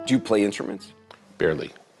Do you play instruments?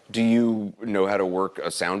 Barely. Do you know how to work a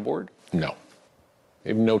soundboard? No. I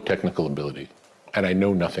have no technical ability, and I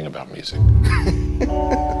know nothing about music.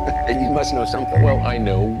 You must know something. Well, I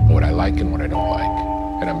know what I like and what I don't like,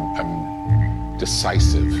 and I'm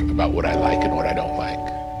decisive about what I like and what I don't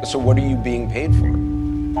like. So what are you being paid for?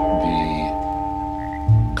 The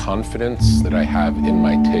confidence that I have in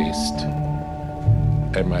my taste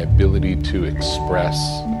and my ability to express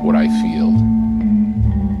what I feel.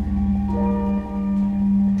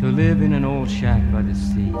 To live in an old shack by the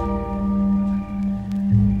sea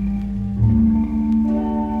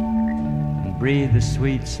and breathe the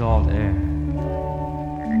sweet salt air.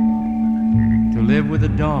 To live with the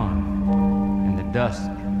dawn and the dusk,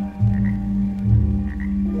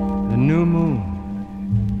 the new moon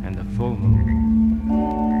and the full moon,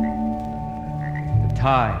 the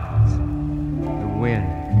tides, the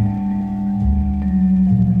wind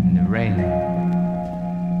and the rain.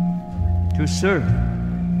 To surf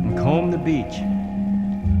and comb the beach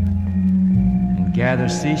and gather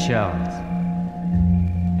seashells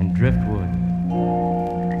and driftwood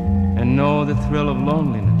and know the thrill of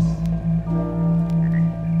loneliness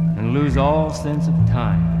and lose all sense of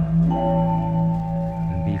time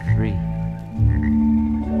and be free.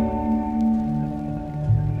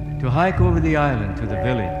 To hike over the island to the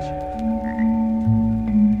village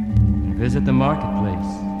and visit the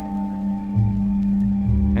marketplace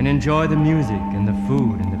and enjoy the music and the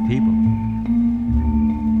food and the people,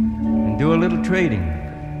 and do a little trading,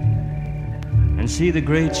 and see the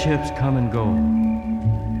great ships come and go,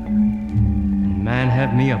 and man,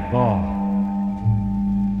 have me a ball.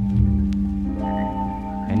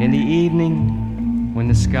 And in the evening, when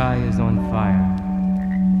the sky is on fire,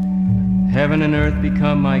 heaven and earth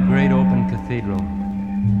become my great open cathedral,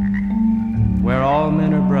 where all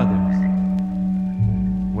men are brothers,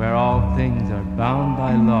 where all things are bound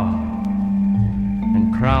by law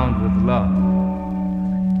and crowned with love.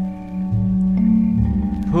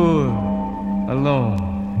 Poor, alone,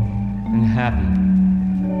 and happy,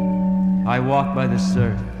 I walk by the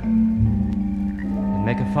surf and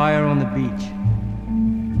make a fire on the beach,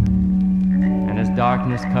 and as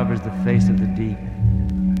darkness covers the face of the deep,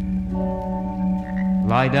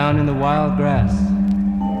 lie down in the wild grass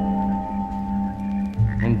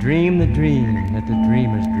and dream the dream that the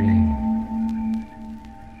dreamers dream.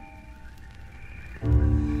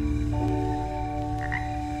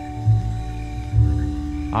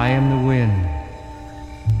 I am the wind,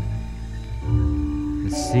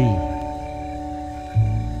 the sea,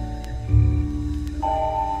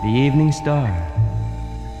 the evening star.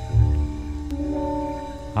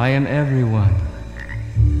 I am everyone,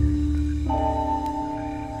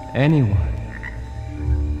 anyone,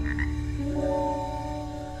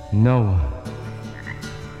 no one.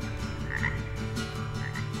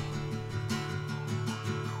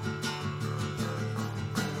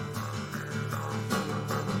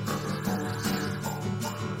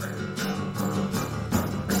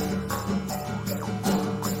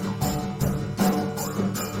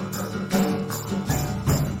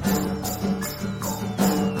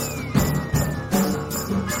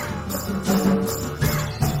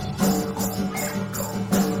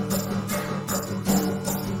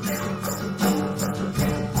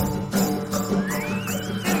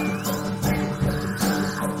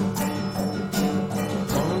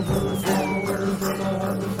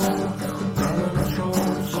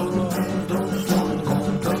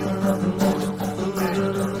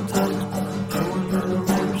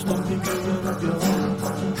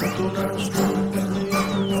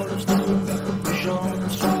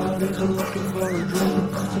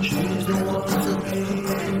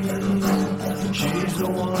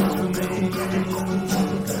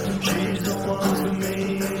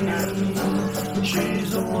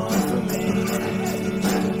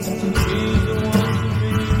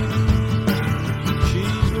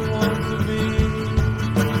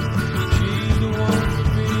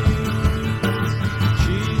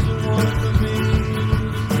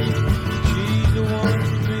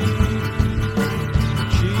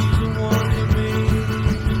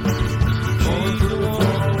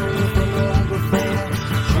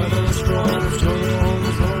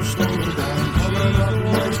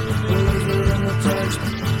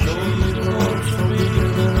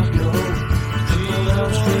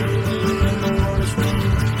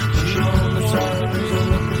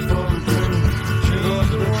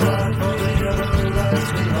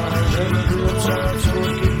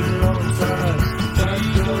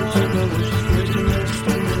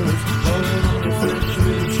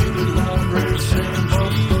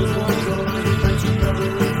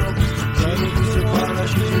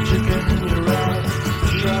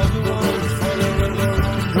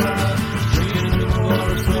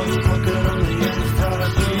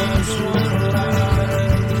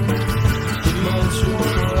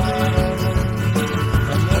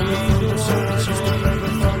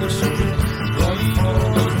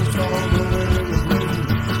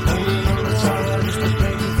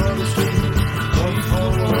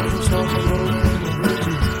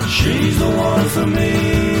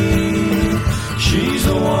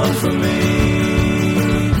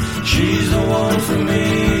 for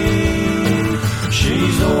me.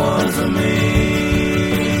 She's the one for me.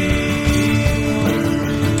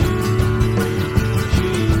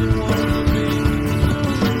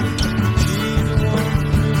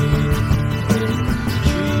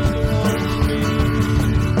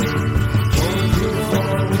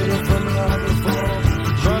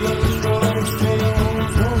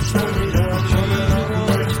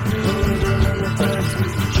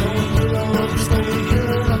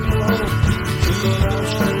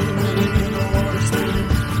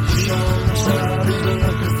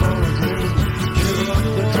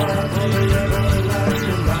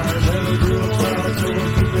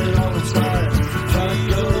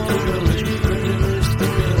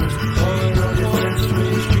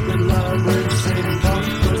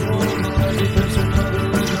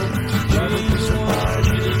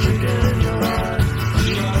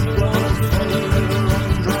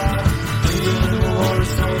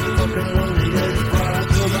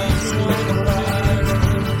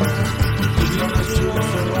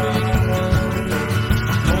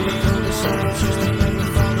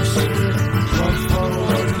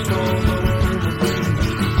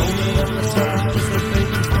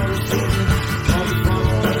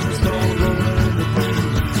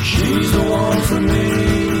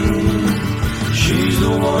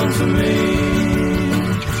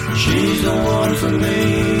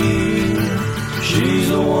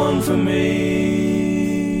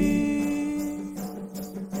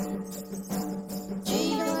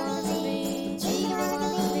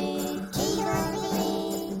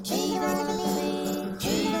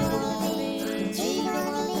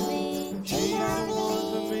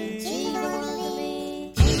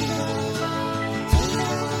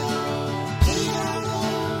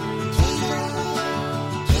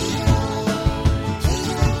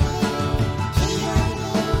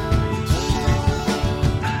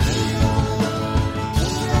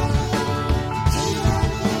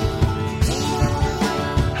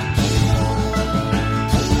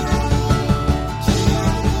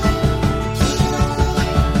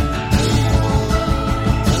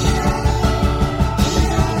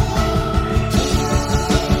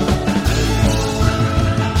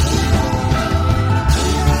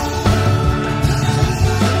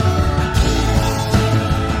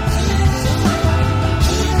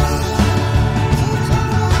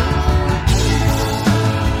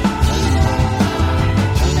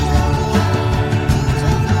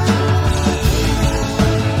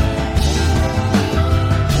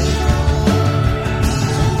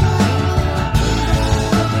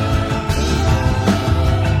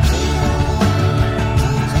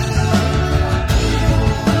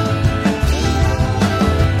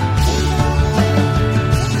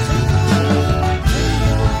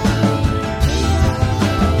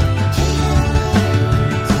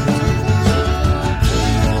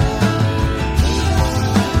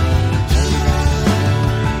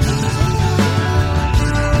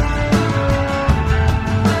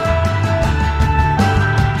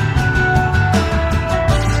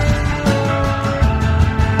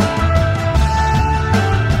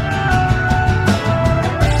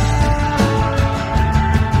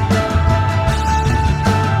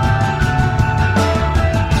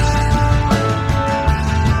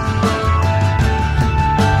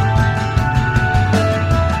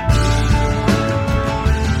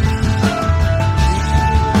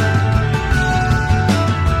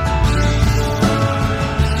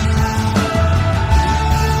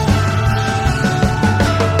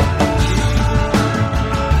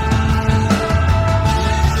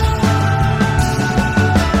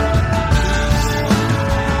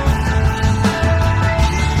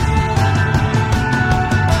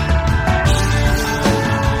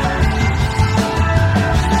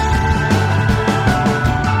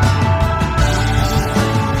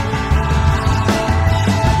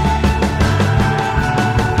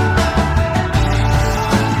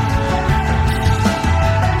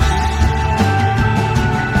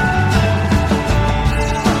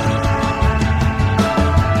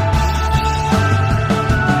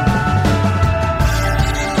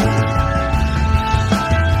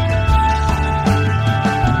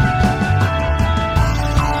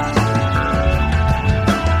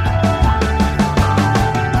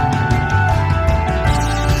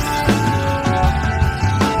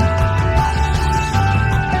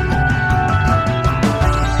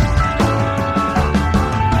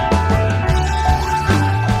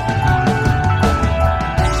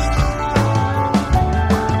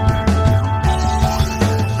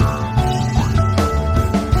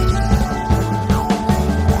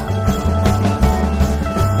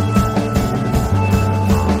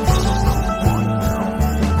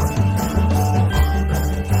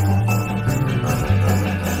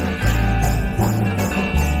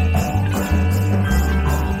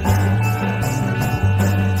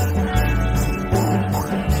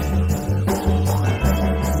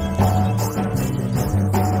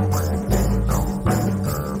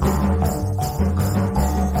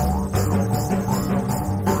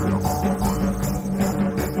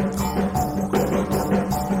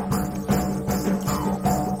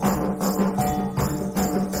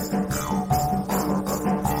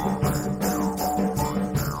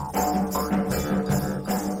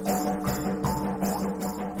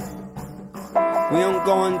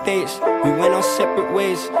 go on dates. We went our separate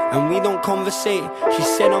ways, and we don't conversate. She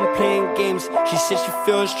said I'm playing games. She said she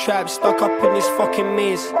feels trapped, stuck up in this fucking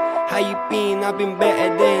maze. How you been? I've been better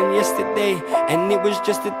than yesterday, and it was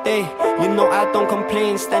just a day. You know I don't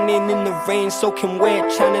complain, standing in the rain, soaking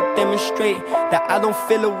wet, trying to demonstrate that I don't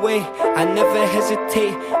feel away. I never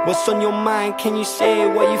hesitate. What's on your mind? Can you say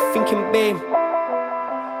what you thinking, babe?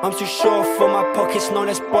 I'm too short for my pockets, no,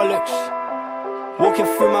 that's bollocks. Walking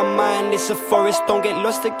through my mind, it's a forest, don't get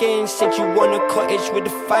lost again. Said you want a cottage with a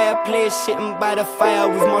fireplace, sitting by the fire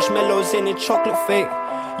with marshmallows and a chocolate fake.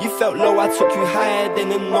 You felt low, I took you higher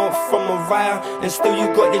than a note from Mariah, and still you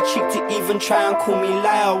got the cheek to even try and call me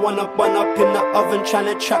liar. Wanna bun up in the oven, trying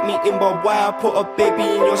to trap me in barbed wire. Put a baby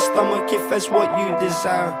in your stomach if that's what you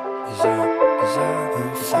desire. Desire, desire,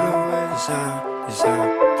 desire, desire,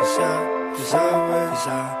 desire, desire,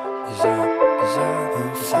 desire, desire,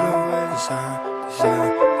 desire, desire,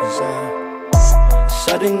 desire, desire.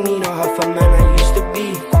 Suddenly not half a man I used to be,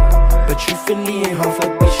 but truthfully ain't half a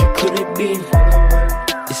bitch you could have been.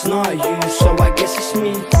 It's not you, so I guess it's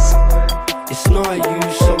me. It's not you,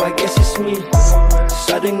 so I guess it's me.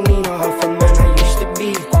 Suddenly not half a man I used to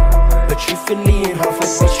be, but truthfully ain't half a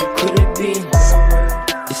bitch you could have been.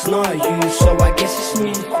 It's not you, so I guess it's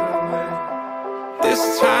me. This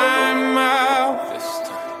time out,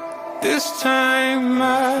 this time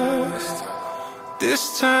out,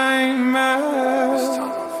 this time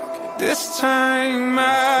out, this time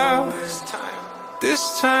out,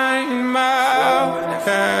 this time out.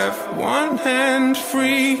 Have one hand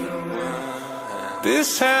free.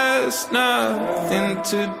 This has nothing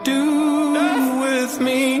to do with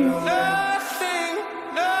me.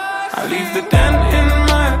 I leave the dent in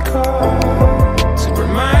my car to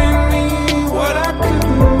remind me what I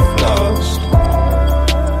couldn't have lost.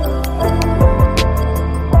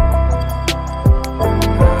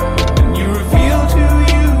 And you revealed who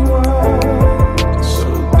you are, so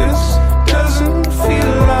this doesn't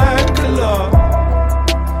feel like a lot.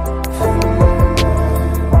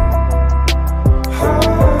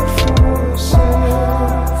 Hard for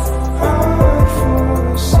yourself, hard for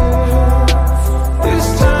yourself. This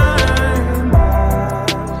time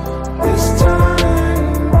we'll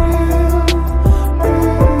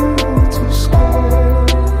be too scared,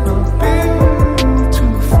 not being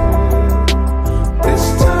too full. This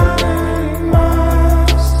time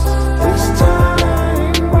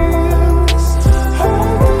we'll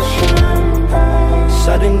hold the champagne.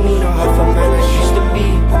 Suddenly not half a man I used to be,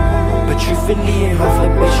 but truthfully ain't half a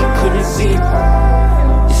bitch you couldn't be.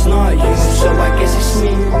 It's not you, so I guess it's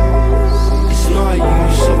me. It's not you,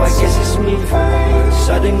 so I guess it's me.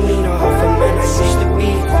 Suddenly not half a man I used to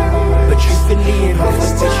be, but truthfully ain't half a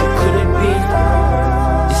bitch you couldn't be.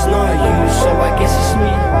 It's not you, so I guess it's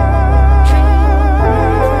me.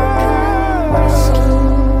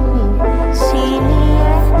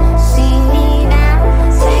 See me now,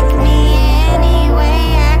 take me anyway.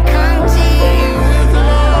 I come to you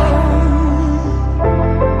alone.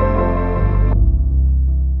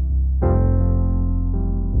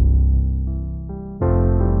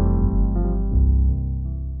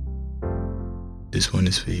 This one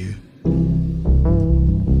is for you.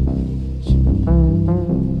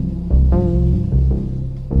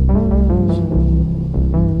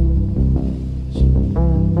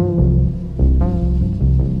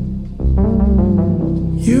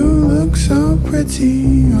 You look so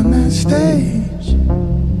pretty on that stage,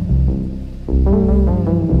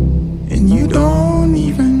 and you don't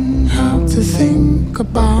even have to think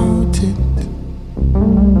about it.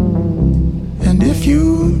 And if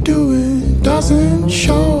you do, it doesn't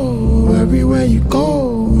show. Everywhere you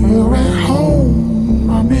go, you're at home.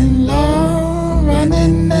 I'm in love and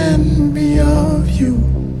in envy of you.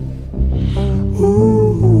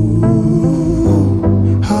 Ooh,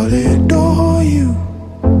 how they adore you.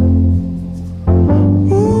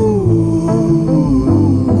 Ooh,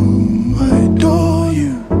 I adore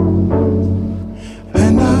you.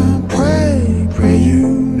 And I pray you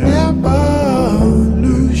never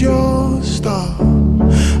lose your star.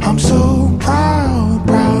 I'm so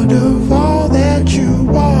proud of all that you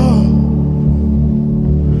are.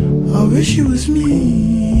 I wish it was me.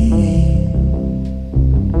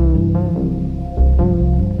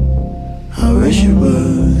 I wish it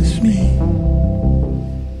was me.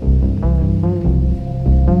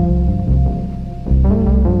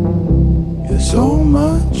 You're so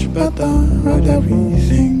much better at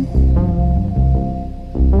everything.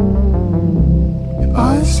 If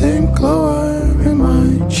I sink lower in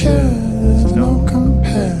my chair, there's no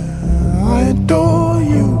compare. I adore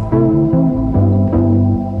you.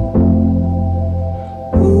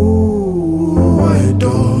 Ooh, I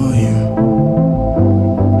adore you.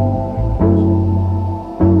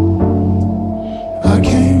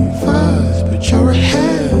 you're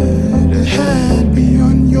ahead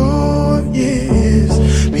beyond your years.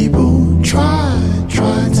 People try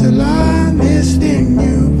to learn this thing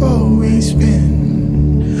you've always been.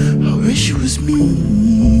 I wish it was me.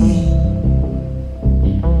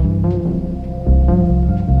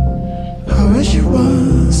 I wish it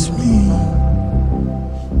was me.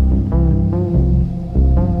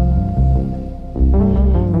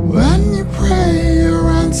 When you pray, you're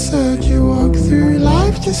answered. You walk through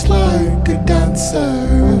life just like a dancer.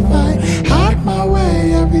 If I had my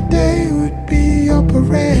way, every day would be a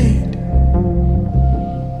parade.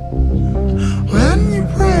 When you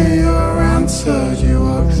pray, you're answered. You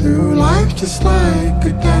walk through life just like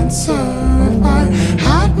a dancer. If I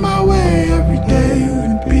had my way, every day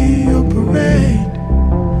would be a parade.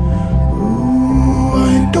 Ooh, I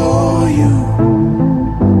adore you.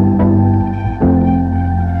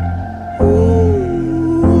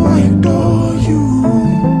 Ooh, I adore you.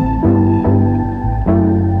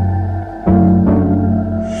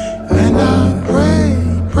 And I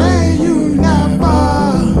pray you never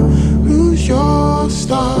lose your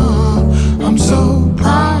star. I'm so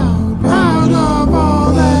proud of all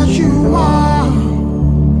that you are.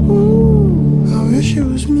 Ooh, I wish it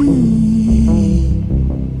was me.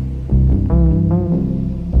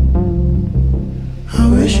 I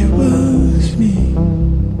wish it was me.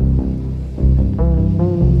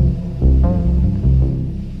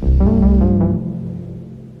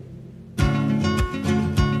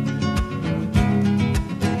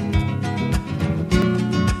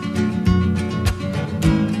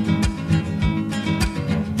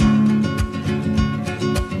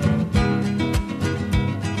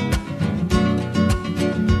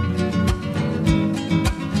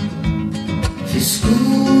 في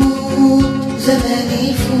سكوت زمان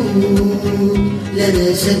يفوت لا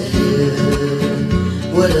انا زكيان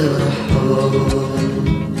ولا رحال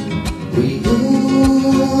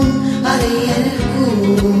ويقوم عليا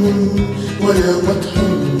الكون وانا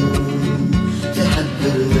مطحون في حب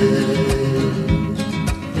المال.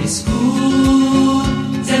 سكوت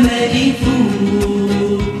زمان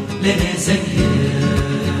يفوت لا انا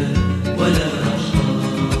زكيان ولا رحال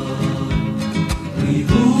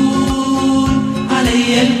ويهون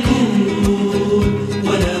عليا الكون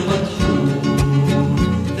وانا مطحون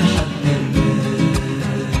في حب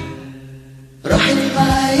المال. راحت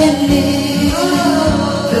معايا الليل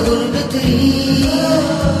في غربة ريح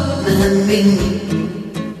ما همني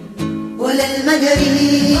ولا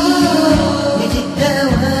المجاري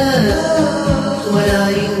بتتداوى ولا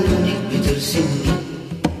عيونك بترسمني.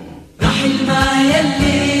 رحل معايا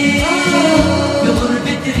الليل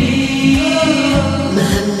بغربة ريح ما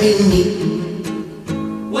همني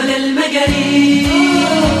ولا المجاريح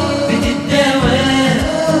بتتداوى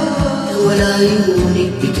ولا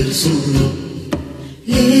عيونك بترسمني.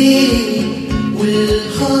 ليلي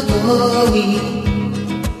والخطاوي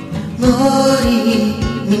ناري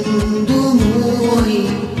من دموعي.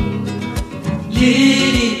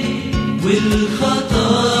 ليلي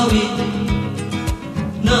والخطاوي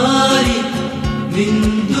ناري من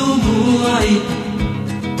دموعي.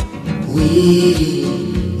 ويلي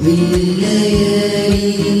من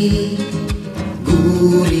الليالي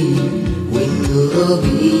قولي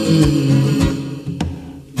وانربي.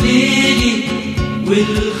 ليلي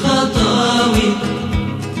والخطاوي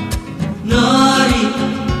ناري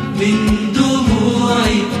من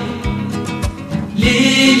دموعي.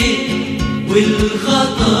 ليلي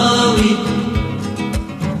والخطاوي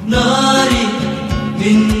ناري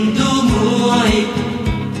من دموعي.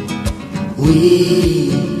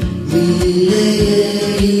 ويلي من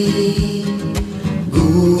الليالي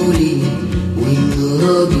قولي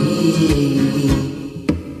وانربي.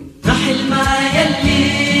 رحل معايا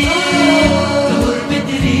الليل كغربة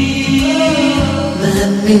ريح ما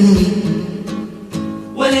همني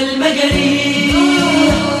ولا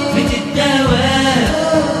المجاريح بتتداوى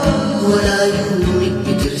ولا عيونك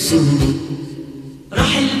بترسمني.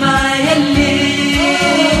 رحل معايا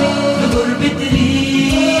الليل كغربة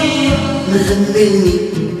ريح ما همني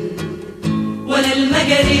ولا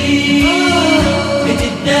المجاريح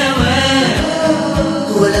بتتداوى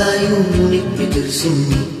ولا عيونك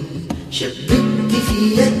بترسمني. شبكت في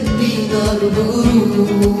يدي نار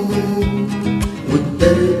بروح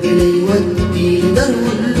والدرب ليودي لدار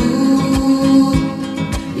اللوت.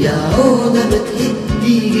 يا عودة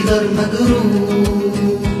بتهدي جدار مجروح.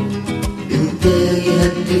 انت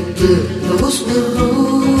يهدد في غصن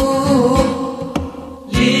الروح.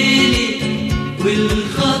 ليلي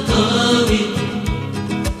والخطاوي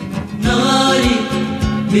ناري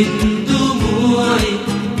من دموعي.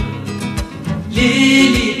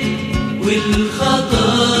 ليلي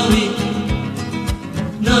والخطاوي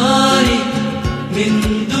ناري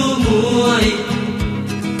من دموعي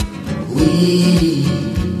ويلي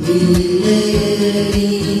من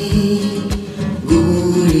الليالي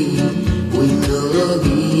قولي وانت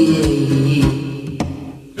ربيعي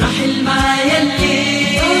رحل معايا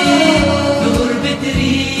الليل بغربة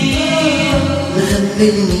ريح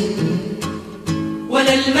مهملني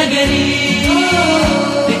ولا المجاريح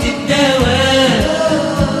بتتداوى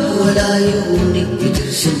ولا عيونك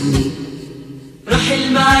بترسمني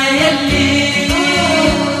رحل معايا الليل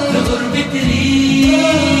بغربة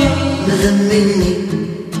ريح مهملني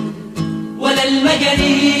ولا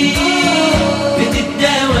المجاريح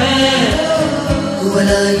بتتداوى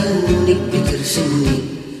ولا عيونك بترسمني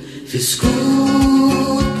في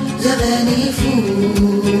سكوت زماني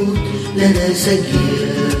يفوت لا انا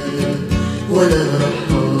سجية ولا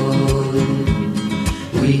رحال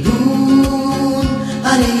ويدون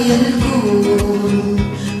علي الكون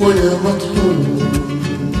وانا مطحون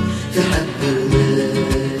في حد رمال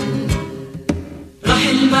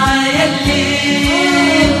رحل معايا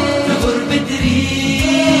الليل بغربة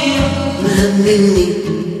ريح مهملني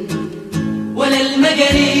ولا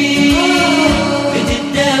المجاريح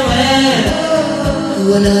بتتداوى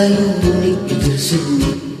ولا عيونك بترسمني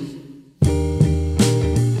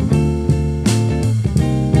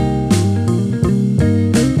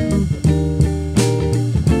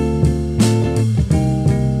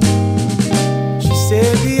She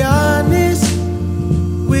said, be honest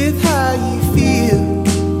with how you feel.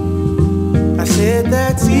 I said,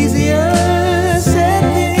 that's easier said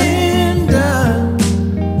than done.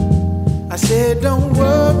 I said, don't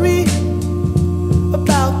worry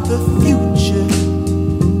about the future.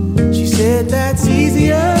 She said, that's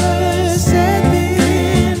easier said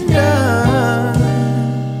than done.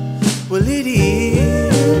 Well, it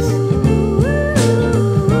is.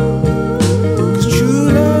 'Cause true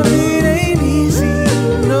love, it ain't easy,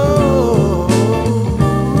 no.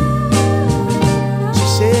 She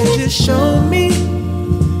said, just show me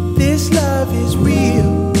this love is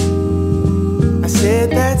real. I said,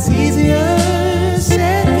 that's easier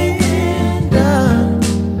said than done.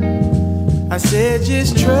 I said,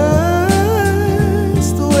 just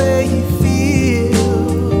trust the way you feel.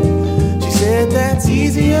 She said, that's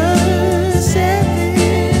easier said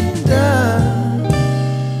than done.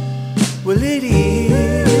 Well, it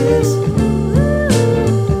is.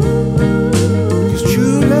 'Cause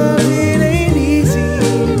true love, it ain't easy,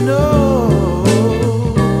 no.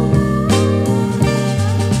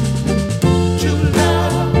 True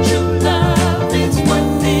love, it's one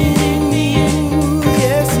thing in the end.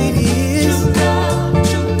 Yes, it is.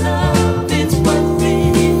 True love, it's one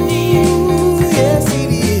thing in the end. Yes,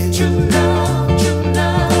 it is. True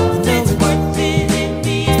love,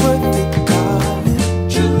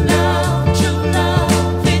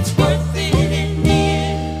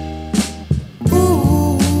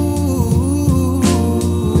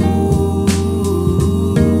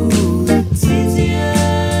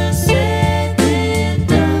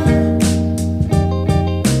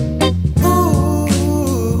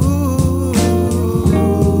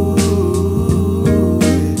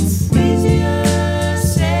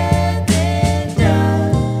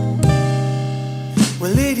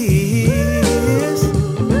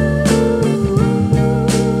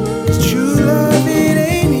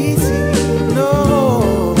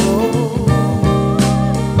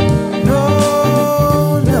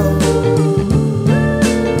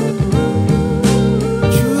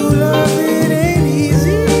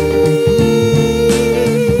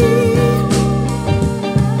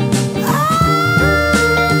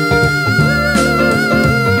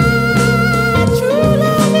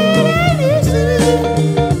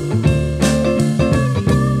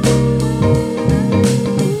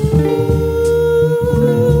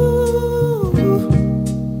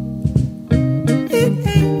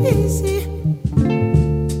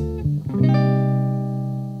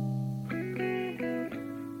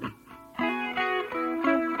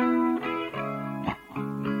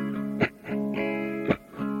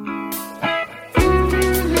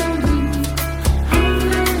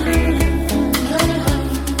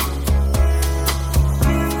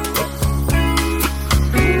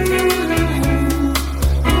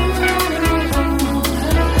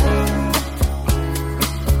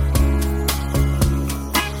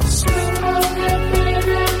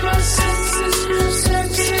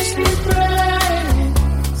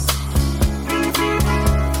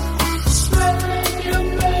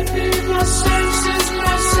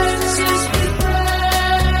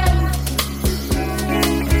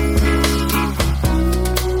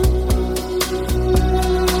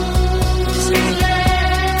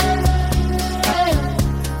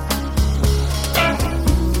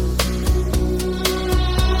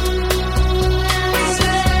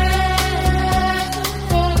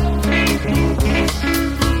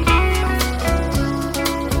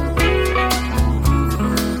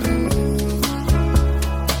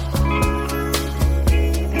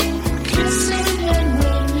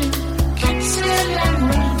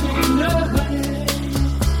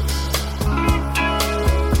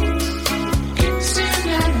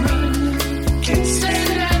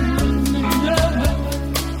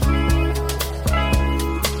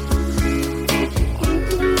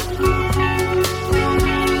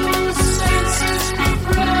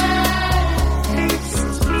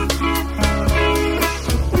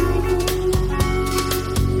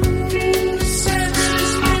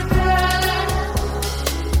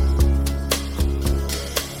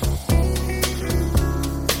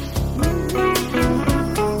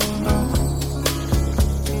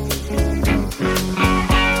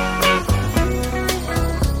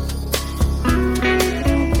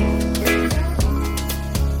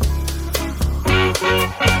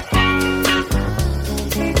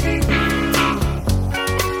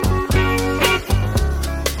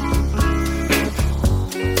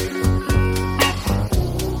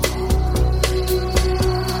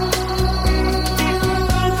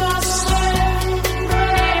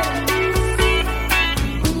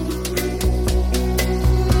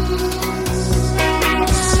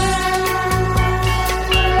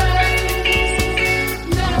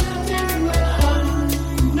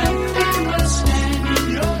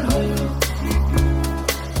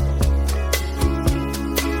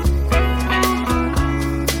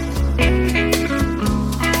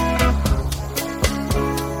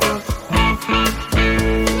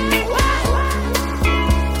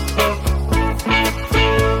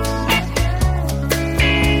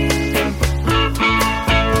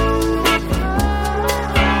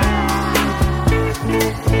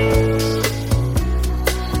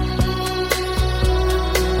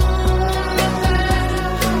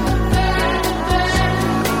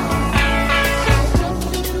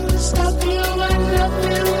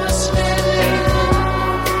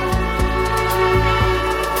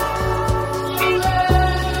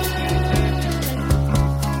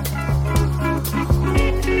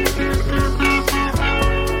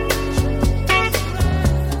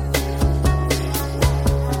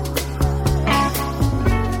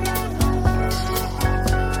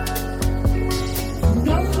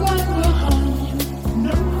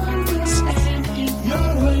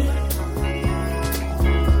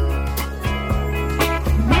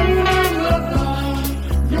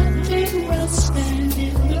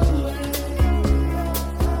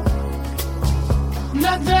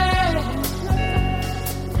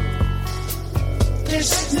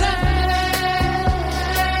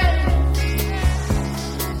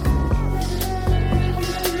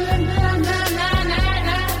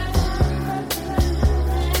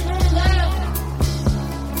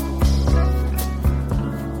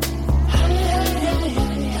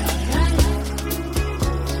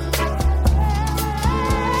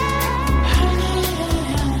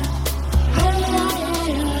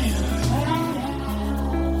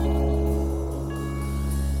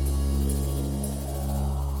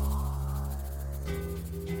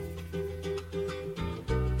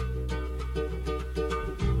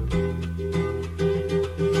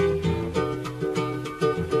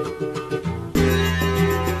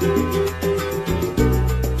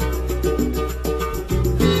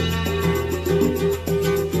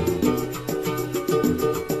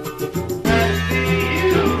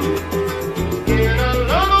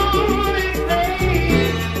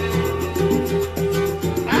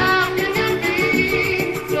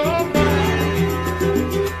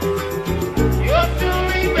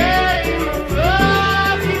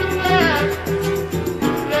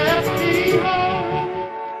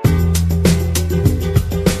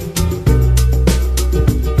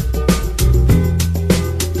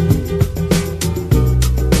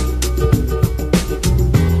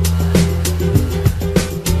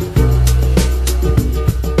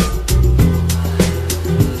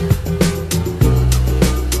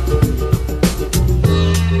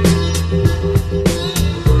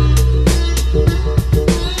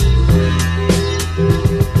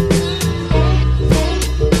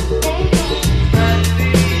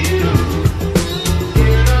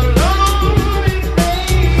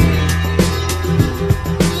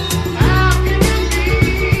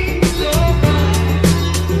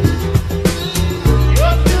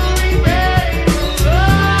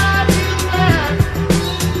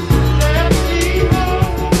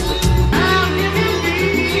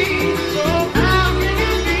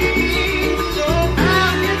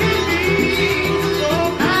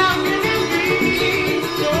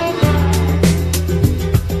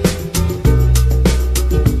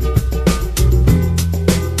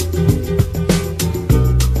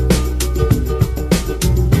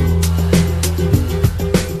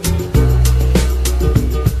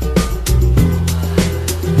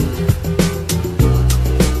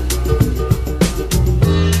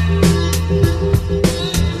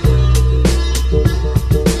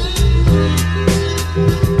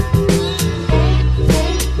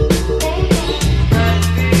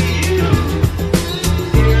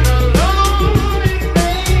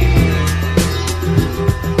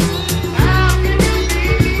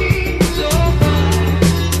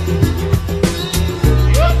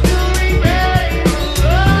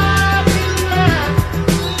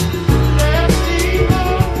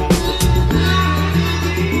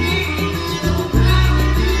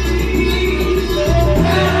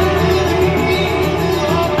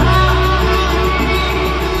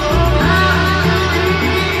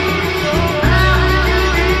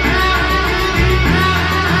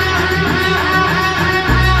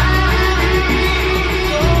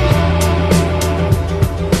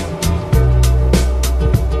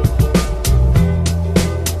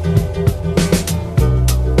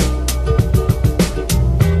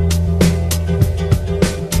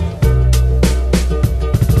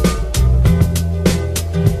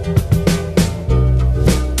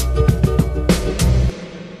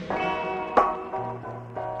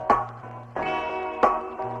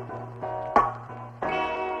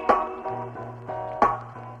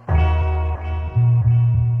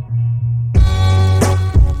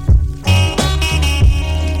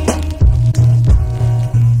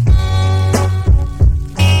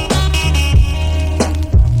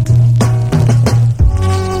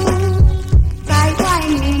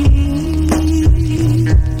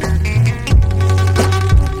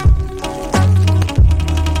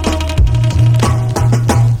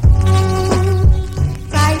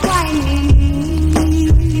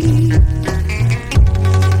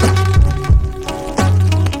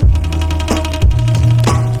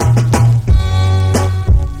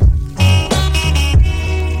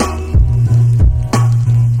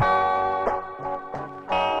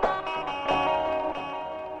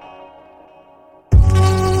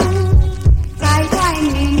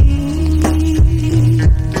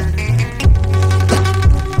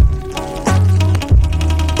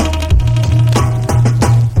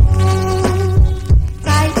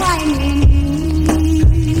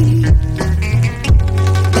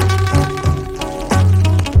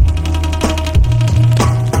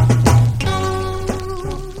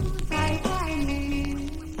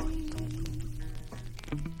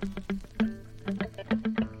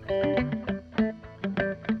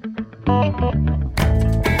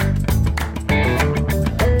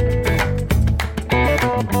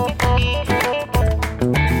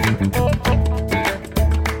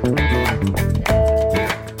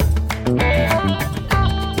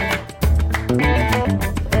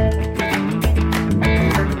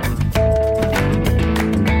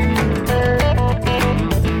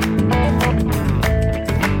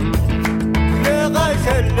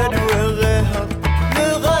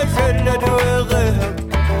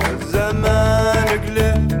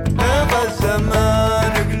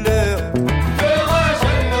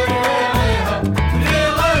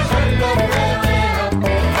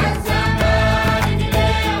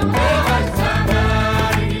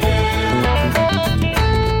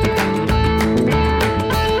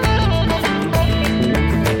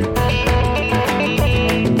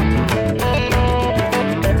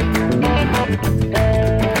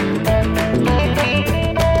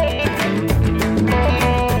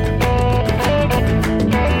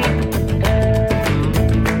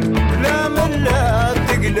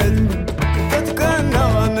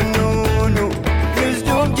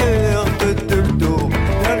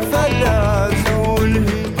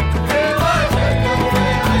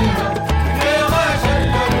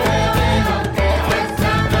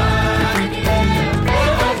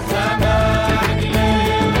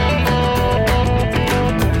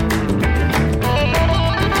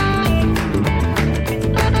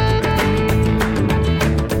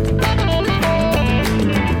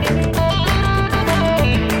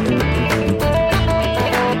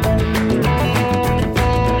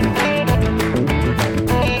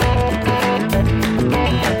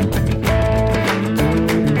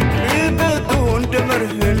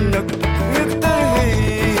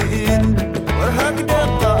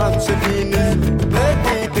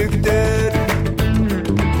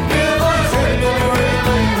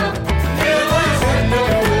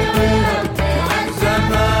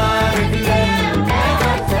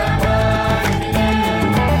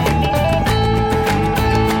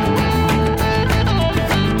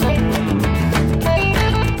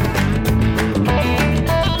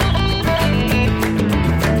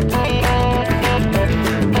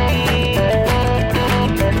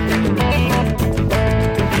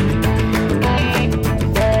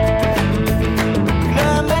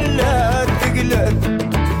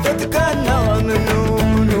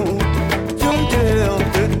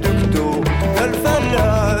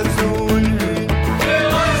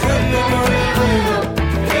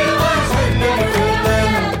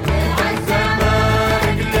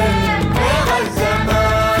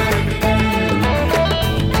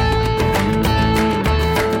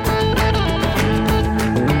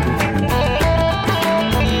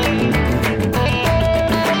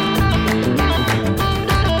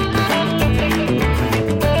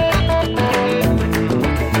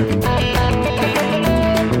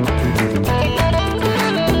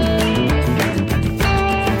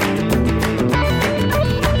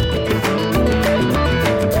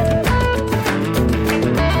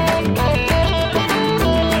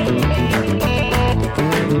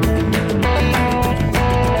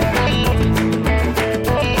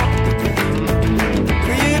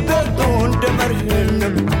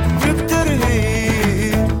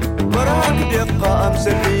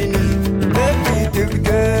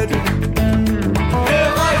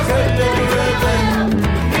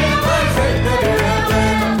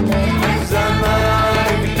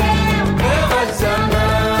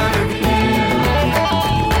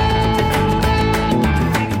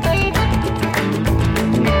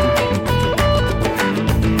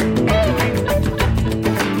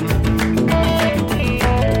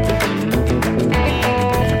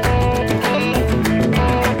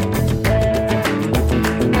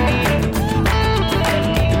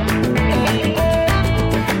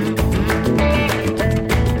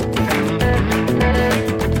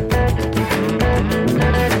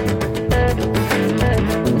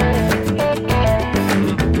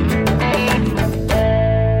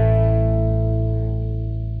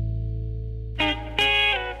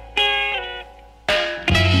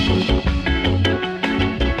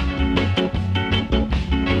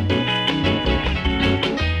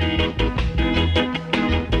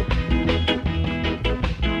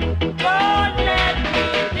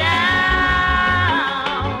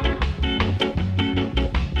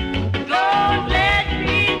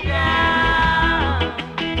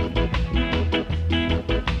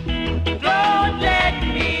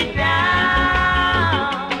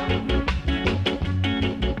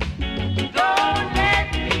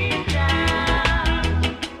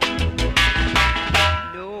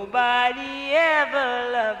 ever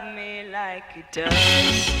loved me like it does.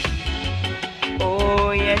 Oh,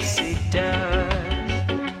 yes, it does.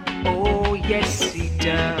 Oh, yes, it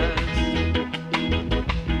does.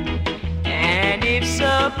 And if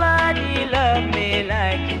somebody loved me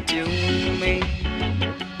like it do me,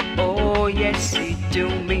 oh, yes, it do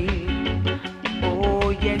me. Oh,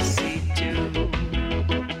 yes, it do.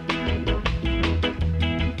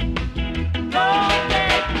 Don't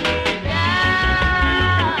let me down.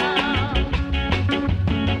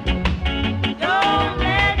 Don't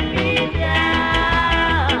let me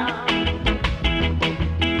down.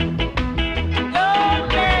 Don't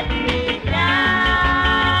let me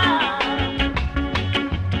down.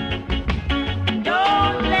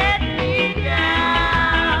 Don't let me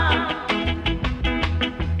down.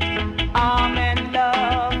 I'm in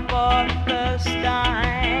love for the first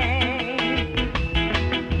time.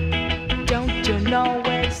 Don't you know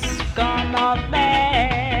it's gonna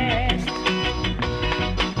last?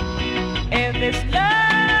 If this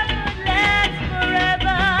love lasts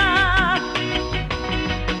forever,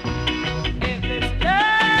 if this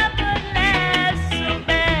love lasts so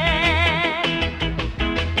bad,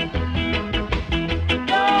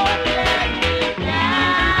 don't let me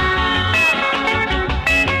down.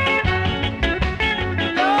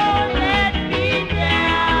 Don't let me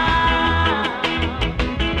down.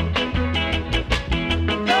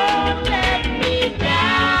 Don't let me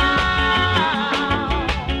down.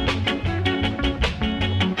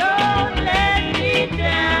 Don't let me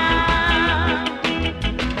down.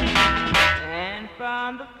 And from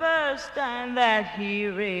the first time that he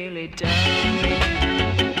really dug me,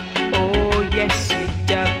 oh yes, he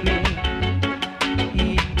dug me. He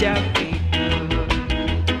dug me good.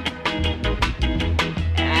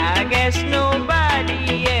 I guess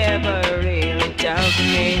nobody ever really dug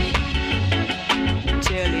me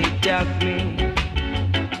till he dug me.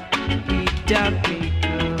 He dug me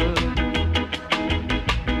good.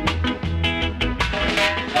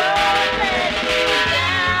 Don't let me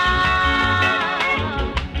down.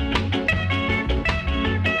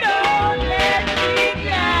 Don't let me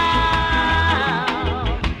down.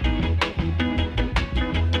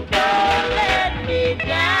 Don't let me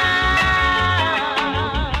down.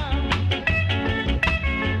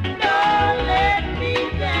 Don't let me down. Don't let me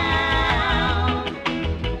down.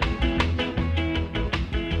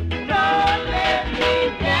 Don't let me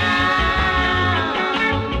down.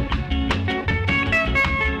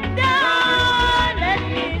 Don't let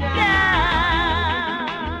me down.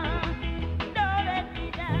 Don't let me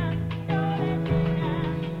down.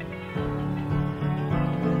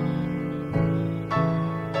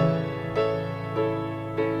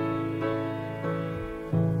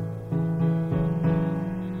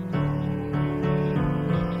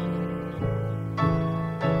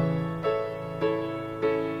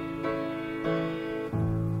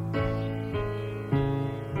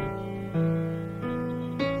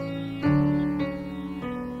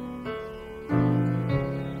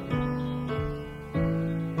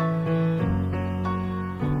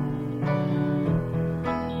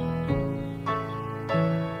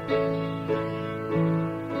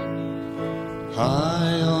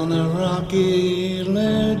 High on a rocky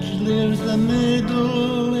ledge lives the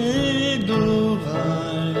middle Edelweiss,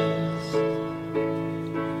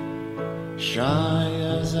 shy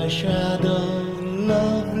as a shadow,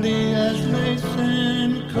 lovely as lace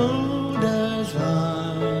and cold as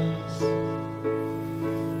ice.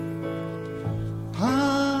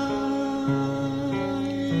 High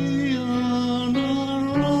on a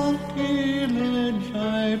rocky ledge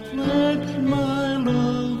I pledge my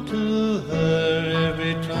love to her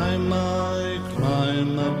every time I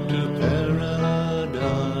climb up to paradise.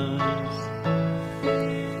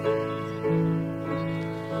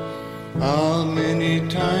 How many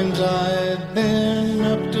times I've been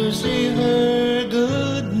up to see her,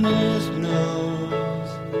 goodness knows.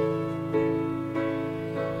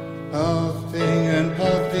 Huffing and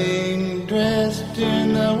puffing, dressed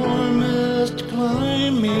in the warmest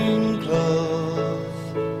climbing clothes.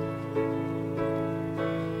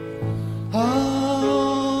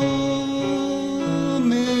 How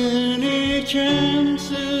many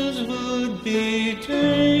chances would be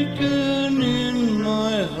taken in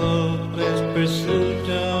my hopeless pursuit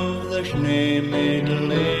of the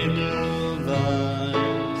Schneemädel Edelweiss?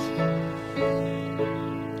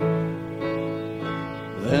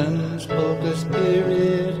 Then spoke a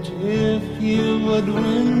spirit, if you would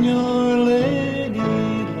win your lady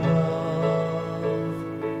love,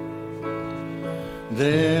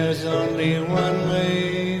 there's only one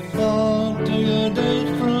way, fall to your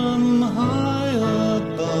date from high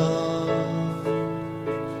above.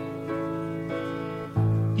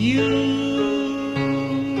 You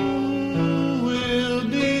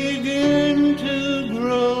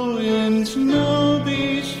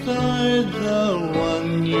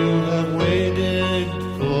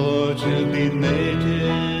to be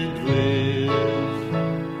mated with.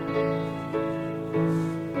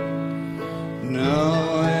 Now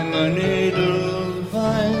I'm an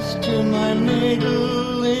edelweiss to my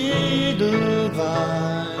natal edelweiss,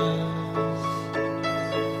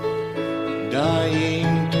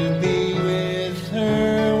 dying to be with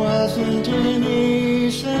her wasn't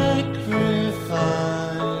any sacrifice.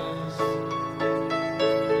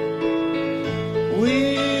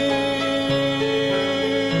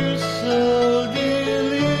 We're so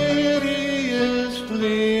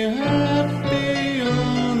deliriously happy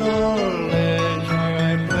on our ledge where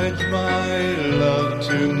I pledge my love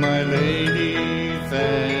to my lady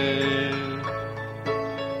fair.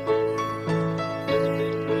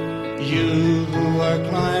 You who are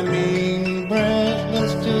climbing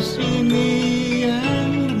breathless to see me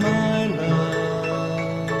and my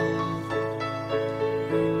love,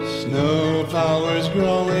 snow flowers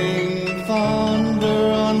growing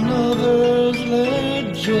fonder on lover's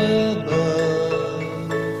ledge above.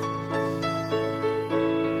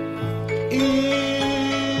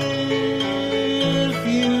 If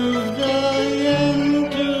you've the yen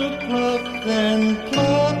to pluck, then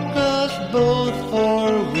pluck us both,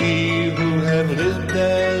 for we who have lived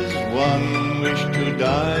as one wish to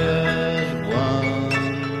die as one.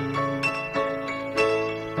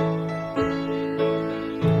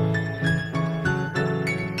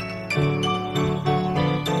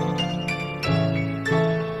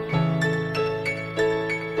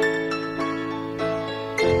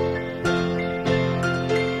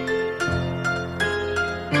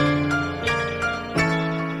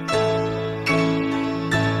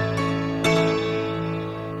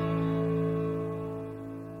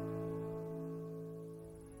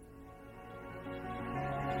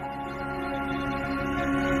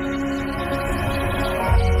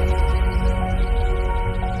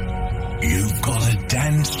 You've gotta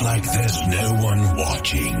dance like there's no one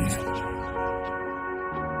watching.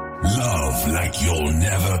 Love like you'll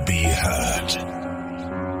never be hurt.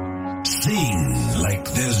 Sing like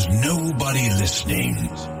there's nobody listening.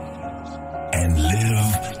 And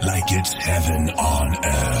live like it's heaven on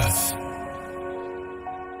earth.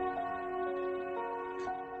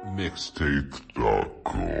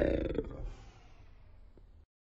 Mixtape.com